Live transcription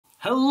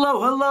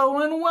Hello,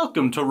 and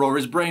welcome to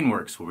Rory's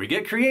Brainworks, where we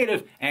get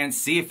creative and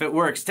see if it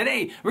works.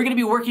 Today, we're going to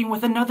be working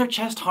with another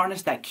chest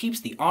harness that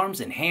keeps the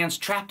arms and hands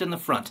trapped in the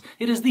front.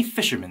 It is the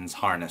Fisherman's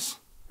harness.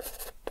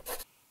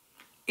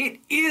 It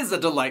is a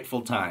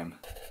delightful time.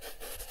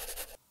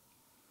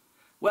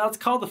 Well, it's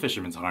called the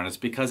Fisherman's harness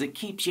because it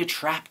keeps you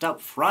trapped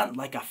up front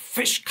like a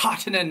fish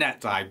caught in a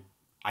net,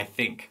 I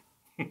think.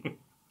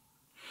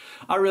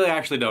 I really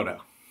actually don't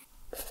know.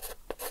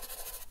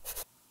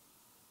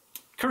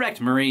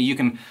 Correct, Marie, you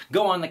can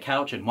go on the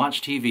couch and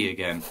watch TV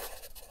again.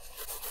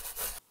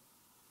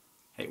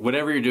 Hey,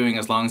 whatever you're doing,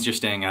 as long as you're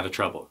staying out of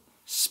trouble.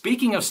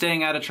 Speaking of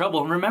staying out of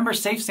trouble, remember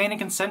safe, sane, and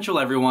consensual,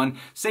 everyone.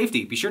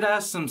 Safety. Be sure to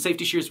have some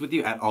safety shears with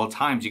you at all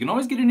times. You can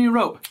always get a new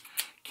rope.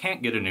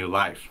 Can't get a new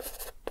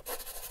life.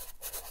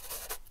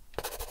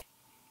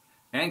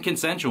 And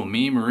consensual.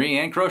 Me, Marie,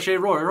 and Crochet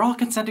Rory are all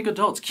consenting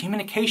adults.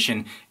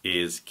 Communication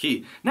is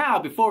key. Now,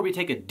 before we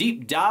take a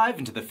deep dive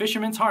into the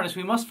Fisherman's harness,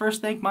 we must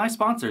first thank my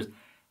sponsors.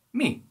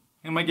 Me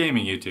and my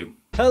gaming YouTube.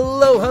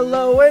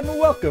 Hello, and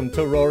welcome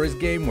to Rory's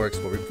GameWorks,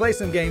 where we play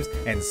some games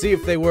and see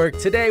if they work.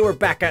 Today we're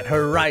back at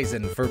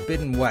Horizon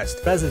Forbidden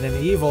West.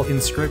 Resident Evil,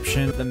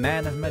 Inscription, The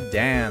Man of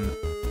Medan.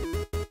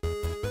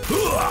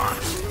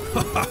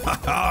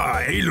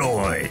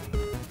 Aloy!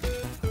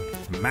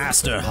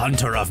 Master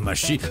Hunter of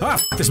Machine.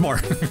 There's more.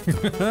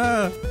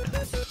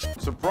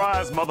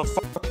 Surprise,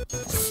 motherfucker.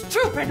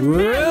 Stupid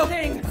man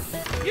thing!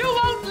 You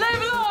won't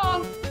live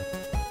long!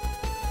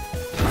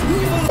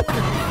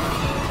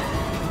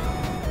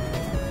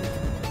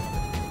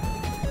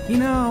 You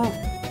know...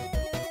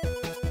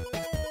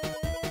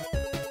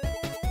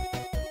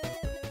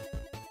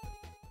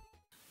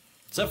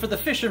 So for the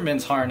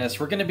Fisherman's harness,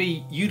 we're going to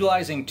be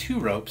utilizing two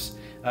ropes.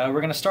 We're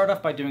going to start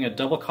off by doing a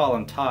double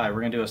column tie.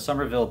 We're going to do a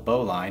Somerville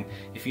bowline.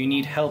 If you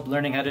need help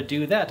learning how to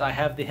do that, I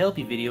have the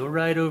helpy video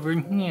right over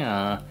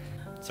here.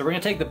 So we're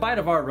going to take the bite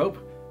of our rope.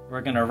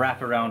 We're going to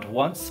wrap around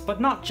once, but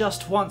not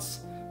just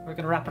once. We're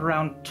going to wrap it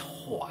around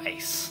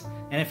twice.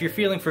 And if you're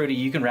feeling fruity,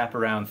 you can wrap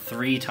around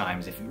 3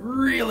 times if you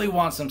really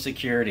want some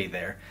security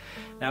there.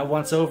 Now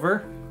once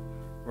over,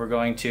 we're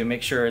going to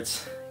make sure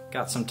it's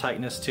got some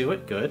tightness to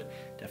it. Good.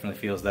 Definitely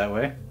feels that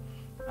way.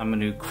 I'm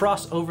going to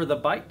cross over the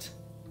bite.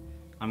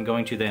 I'm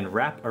going to then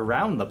wrap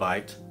around the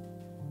bite.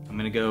 I'm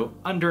going to go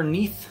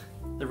underneath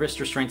the wrist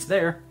restraints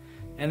there.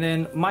 And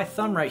then my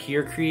thumb right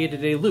here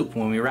created a loop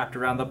when we wrapped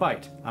around the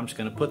bite. I'm just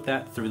going to put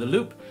that through the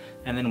loop,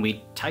 and then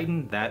we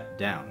tighten that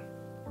down.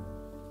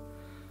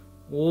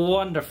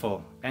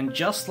 Wonderful. And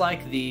just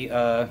like the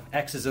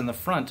X's in the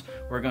front,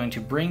 we're going to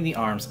bring the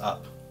arms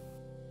up.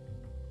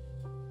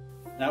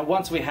 Now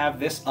once we have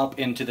this up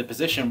into the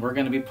position, we're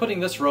going to be putting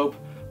this rope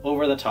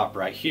over the top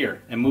right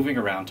here and moving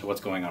around to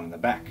what's going on in the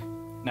back.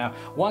 Now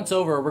once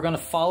over, we're going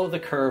to follow the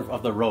curve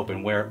of the rope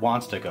and where it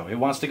wants to go. It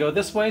wants to go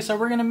this way, so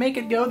we're going to make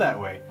it go that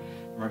way.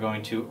 And we're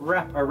going to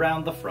wrap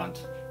around the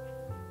front.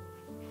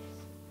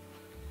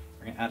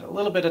 We're going to add a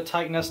little bit of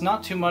tightness,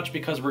 not too much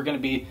because we're going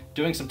to be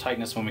doing some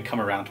tightness when we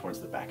come around towards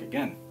the back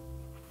again.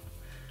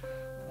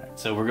 Alright,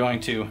 so we're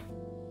going to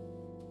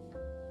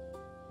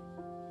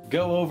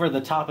go over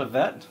the top of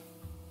that.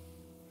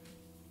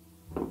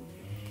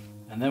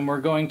 And then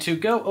we're going to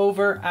go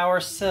over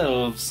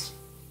ourselves.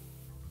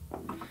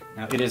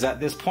 Now it is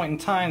at this point in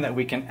time that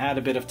we can add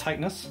a bit of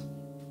tightness.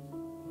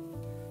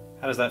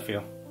 How does that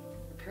feel?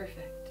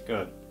 Perfect.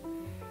 Good.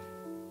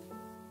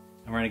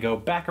 And we're going to go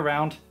back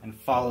around and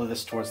follow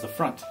this towards the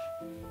front.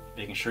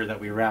 Making sure that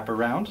we wrap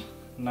around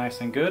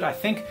nice and good. I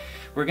think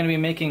we're going to be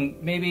making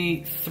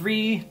maybe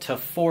 3 to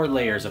 4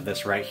 layers of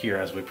this right here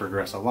as we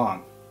progress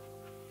along.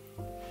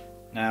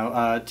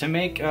 Now to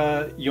make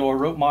your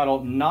rope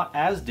model not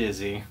as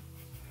dizzy,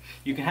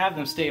 you can have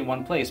them stay in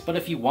one place, but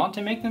if you want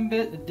to make them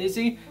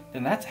dizzy,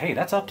 then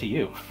that's up to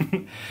you.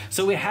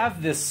 So we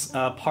have this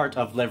part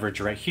of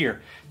leverage right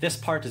here. This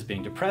part is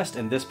being depressed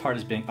and this part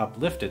is being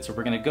uplifted, so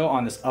we're going to go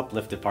on this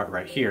uplifted part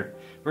right here.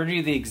 We're going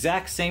to do the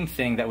exact same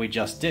thing that we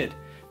just did.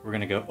 We're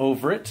going to go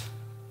over it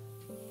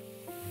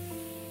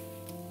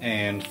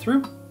and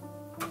through.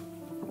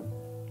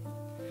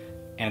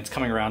 And it's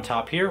coming around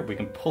top here. We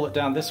can pull it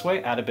down this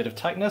way, add a bit of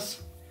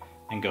tightness,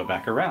 and go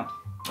back around.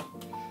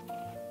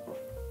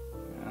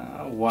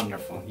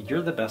 Wonderful.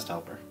 You're the best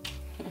helper.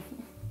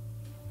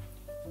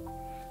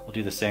 We'll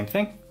do the same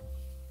thing.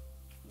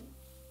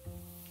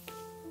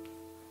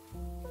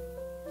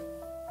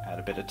 Add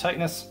a bit of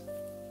tightness,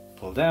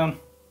 pull down,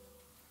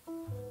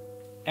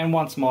 and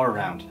once more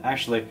around.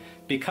 Actually,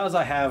 because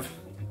I have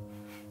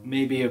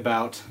maybe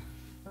about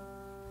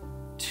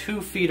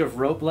 2 feet of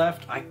rope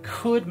left, I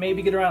could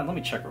maybe get around. Let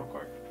me check real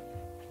quick.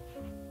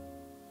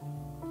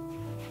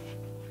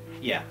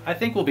 Yeah, I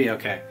think we'll be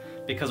okay,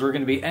 because we're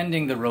going to be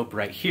ending the rope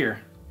right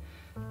here.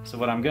 So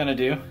what I'm going to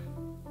do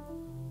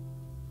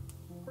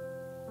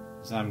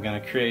is I'm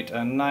going to create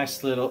a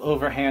nice little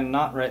overhand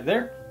knot right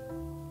there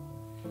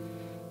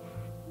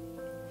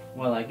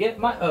while I get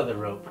my other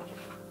rope.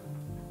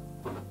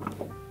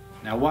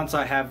 Now once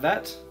I have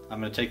that, I'm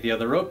going to take the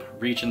other rope,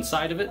 reach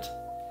inside of it,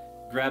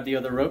 grab the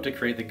other rope to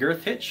create the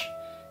girth hitch,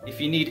 If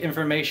you need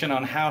information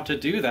on how to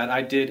do that,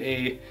 I did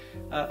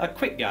a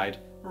quick guide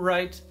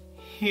right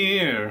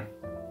here.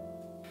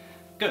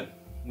 Good.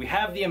 We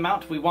have the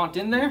amount we want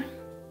in there.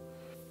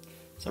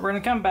 So we're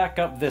going to come back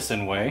up this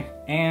way,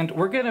 and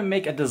we're going to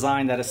make a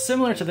design that is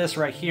similar to this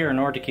right here in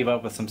order to keep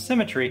up with some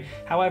symmetry.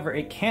 However,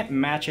 it can't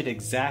match it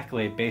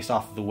exactly based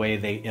off of the way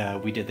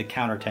we did the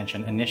counter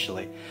tension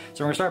initially.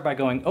 So we're going to start by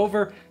going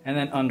over and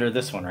then under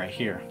this one right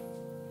here.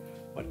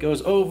 What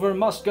goes over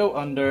must go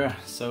under,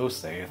 so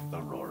saith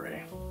the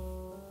Rory.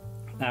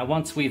 Now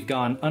once we've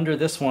gone under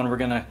this one, we're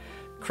going to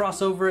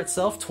cross over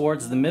itself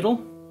towards the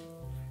middle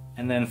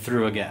and then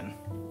through again.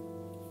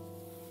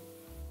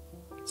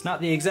 It's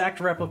not the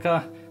exact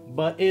replica,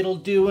 but it'll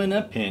do in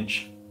a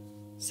pinch.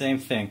 Same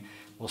thing.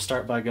 We'll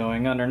start by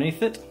going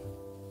underneath it,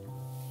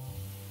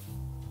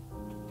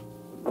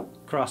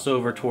 cross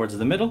over towards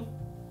the middle,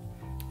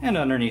 and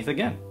underneath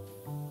again.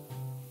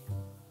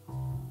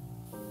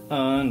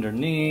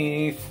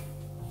 Underneath,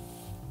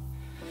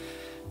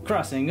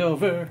 crossing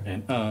over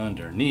and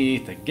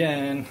underneath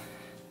again,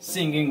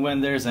 singing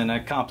when there's an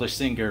accomplished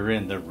singer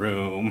in the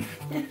room.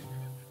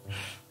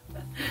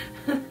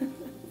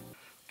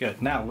 Good.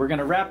 Now we're going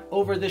to wrap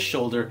over this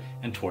shoulder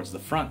and towards the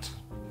front.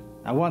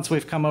 Now once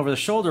we've come over the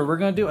shoulder, we're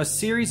going to do a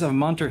series of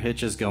Munter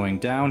hitches going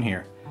down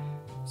here.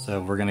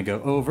 So we're going to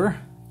go over,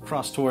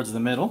 cross towards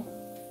the middle.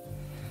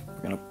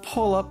 We're going to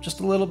pull up just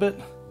a little bit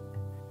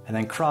and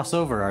then cross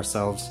over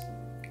ourselves,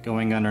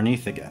 going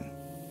underneath again.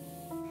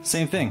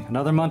 Same thing,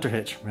 another Munter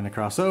hitch. We're going to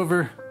cross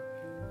over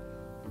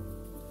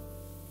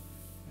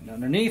and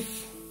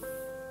underneath.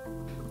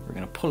 We're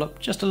going to pull up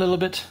just a little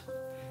bit.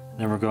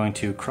 Then we're going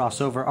to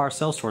cross over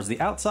ourselves towards the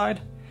outside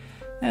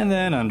and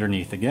then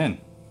underneath again.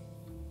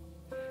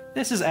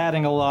 This is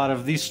adding a lot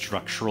of the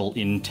structural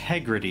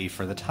integrity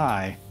for the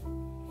tie.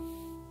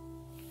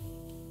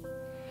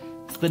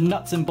 It's the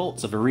nuts and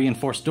bolts of a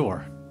reinforced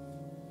door.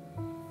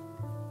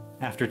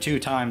 After 2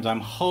 times,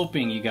 I'm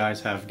hoping you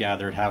guys have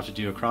gathered how to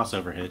do a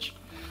crossover hitch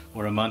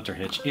or a Munter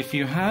hitch. If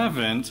you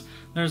haven't,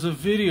 there's a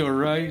video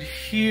right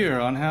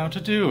here on how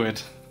to do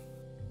it.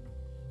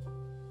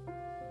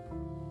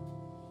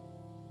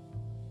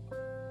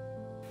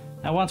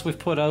 Now once we've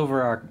put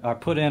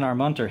in our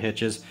Munter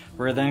hitches,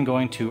 we're then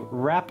going to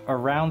wrap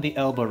around the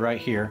elbow right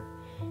here,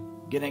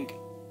 getting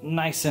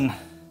nice and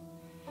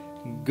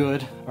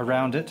good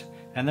around it,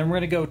 and then we're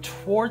going to go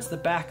towards the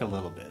back a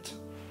little bit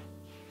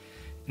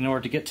in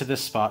order to get to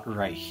this spot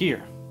right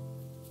here.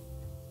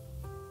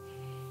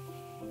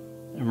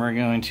 And we're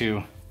going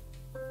to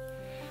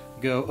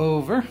go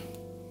over.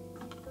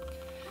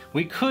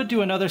 We could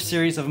do another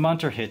series of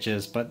Munter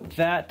hitches, but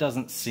that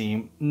doesn't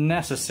seem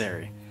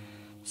necessary.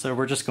 So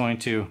we're just going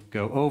to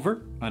go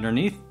over,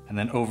 underneath, and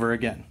then over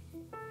again.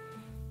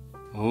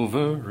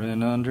 Over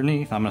and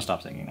underneath. I'm going to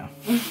stop singing now.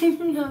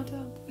 No,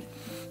 don't.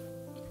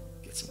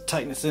 Get some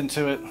tightness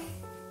into it.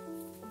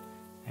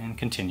 And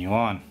continue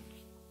on.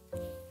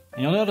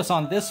 And you'll notice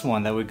on this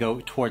one that we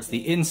go towards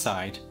the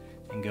inside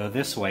and go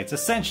this way. It's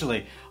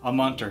essentially a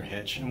Munter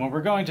hitch. And what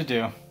we're going to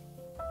do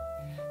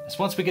is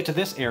once we get to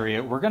this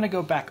area, we're going to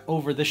go back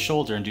over the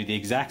shoulder and do the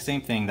exact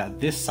same thing that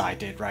this side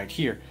did right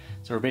here.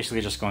 So we're basically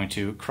just going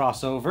to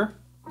cross over,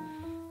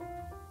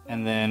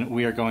 and then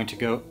we are going to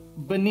go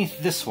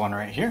beneath this one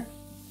right here.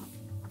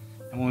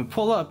 And when we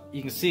pull up, you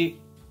can see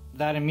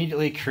that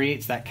immediately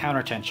creates that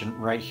counter tension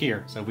right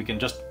here. So we can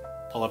just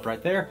pull up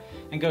right there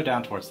and go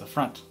down towards the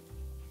front.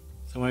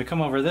 So when we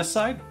come over this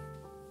side,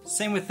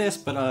 same with this,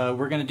 but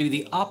we're going to do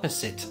the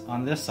opposite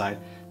on this side.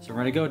 So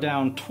we're going to go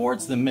down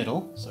towards the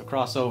middle, so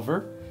cross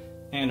over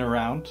and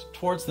around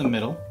towards the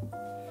middle.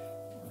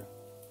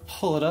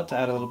 Pull it up to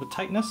add a little bit of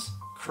tightness.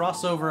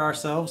 Cross over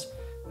ourselves,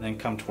 and then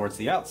come towards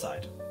the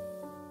outside.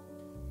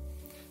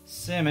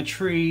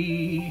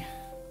 Symmetry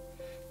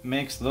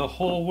makes the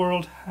whole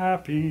world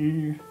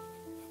happy.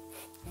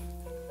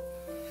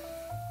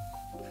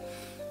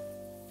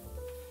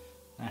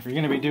 Now, if you're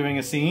going to be doing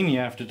a scene, you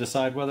have to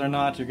decide whether or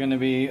not you're going to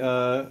be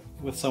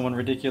with someone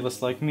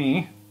ridiculous like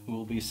me, who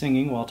will be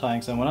singing while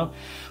tying someone up,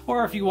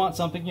 or if you want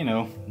something, you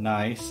know,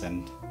 nice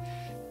and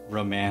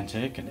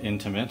romantic and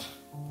intimate.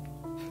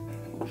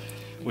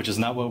 Which is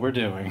not what we're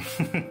doing.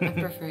 I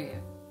prefer you.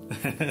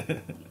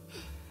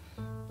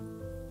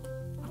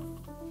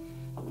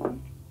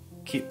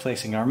 Keep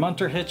placing our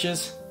Munter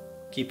hitches,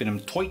 keeping them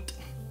tight.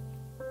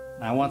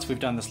 Now once we've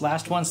done this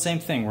last one, same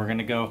thing. We're going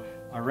to go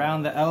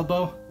around the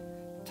elbow,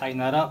 tighten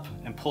that up,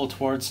 and pull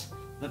towards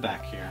the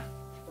back here.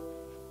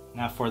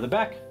 Now for the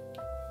back,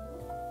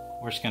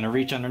 we're just going to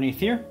reach underneath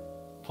here,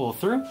 pull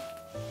through.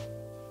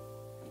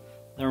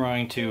 Then we're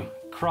going to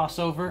cross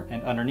over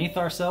and underneath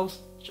ourselves,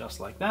 just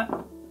like that.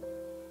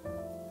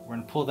 We're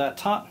going to pull that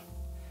taut,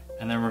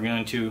 and then we're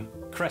going to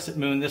crescent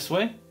moon this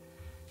way,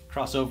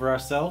 cross over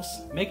ourselves,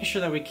 making sure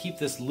that we keep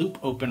this loop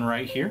open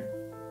right here.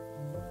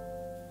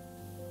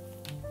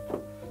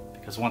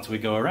 Because once we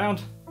go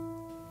around,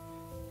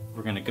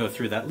 we're going to go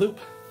through that loop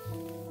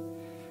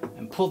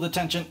and pull the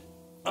tension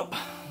up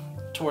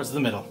towards the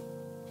middle.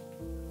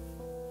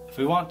 If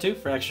we want to,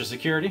 for extra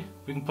security,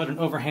 we can put an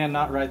overhand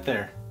knot right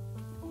there.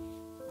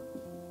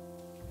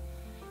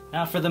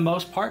 Now for the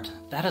most part,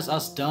 that is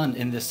us done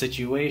in this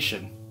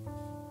situation.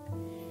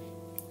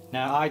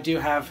 Now I do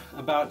have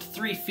about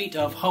 3 feet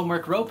of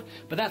homework rope,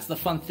 but that's the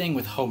fun thing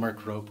with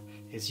homework rope,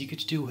 is you get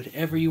to do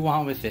whatever you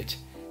want with it.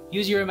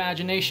 Use your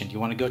imagination. Do you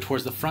want to go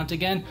towards the front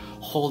again?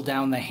 Hold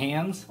down the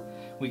hands.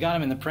 We got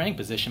him in the praying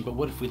position, but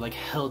what if we like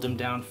held him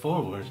down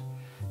forward?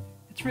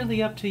 It's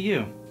really up to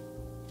you.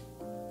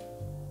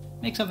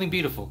 Make something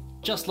beautiful,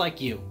 just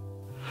like you.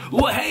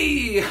 Well,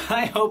 hey!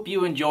 I hope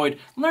you enjoyed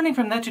learning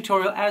from that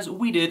tutorial as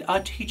we did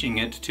teaching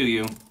it to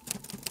you.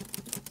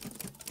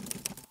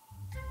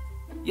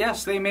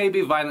 Yes, they may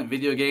be violent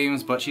video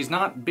games, but she's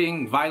not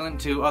being violent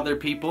to other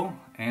people,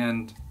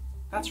 and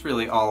that's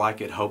really all I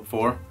could hope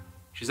for.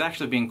 She's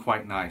actually being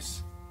quite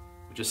nice,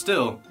 which is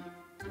still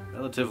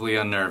relatively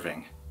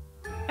unnerving.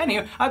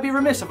 Anyway, I'd be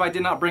remiss if I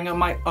did not bring up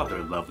my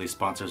other lovely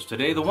sponsors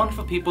today, the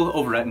wonderful people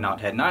over at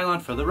Knothead Nylon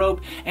for the rope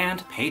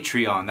and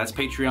Patreon. That's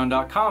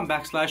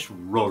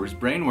patreon.com/Rory's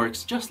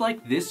Brainworks, just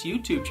like this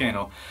YouTube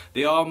channel.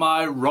 They are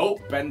my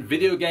rope and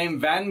video game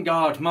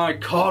vanguard, my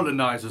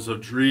colonizers of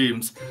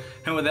dreams.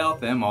 And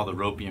without them, all the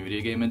ropey and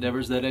video game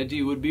endeavors that I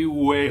do would be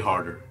way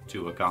harder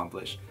to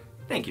accomplish.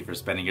 Thank you for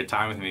spending your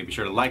time with me. Be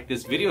sure to like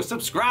this video,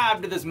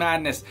 subscribe to this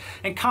madness,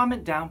 and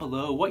comment down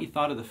below what you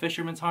thought of the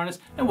Fisherman's harness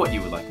and what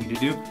you would like me to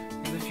do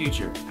in the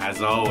future.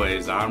 As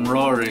always, I'm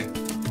Rory.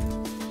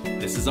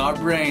 This is our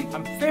brain.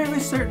 I'm fairly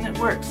certain it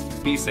works.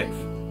 Be safe,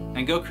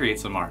 and go create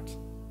some art.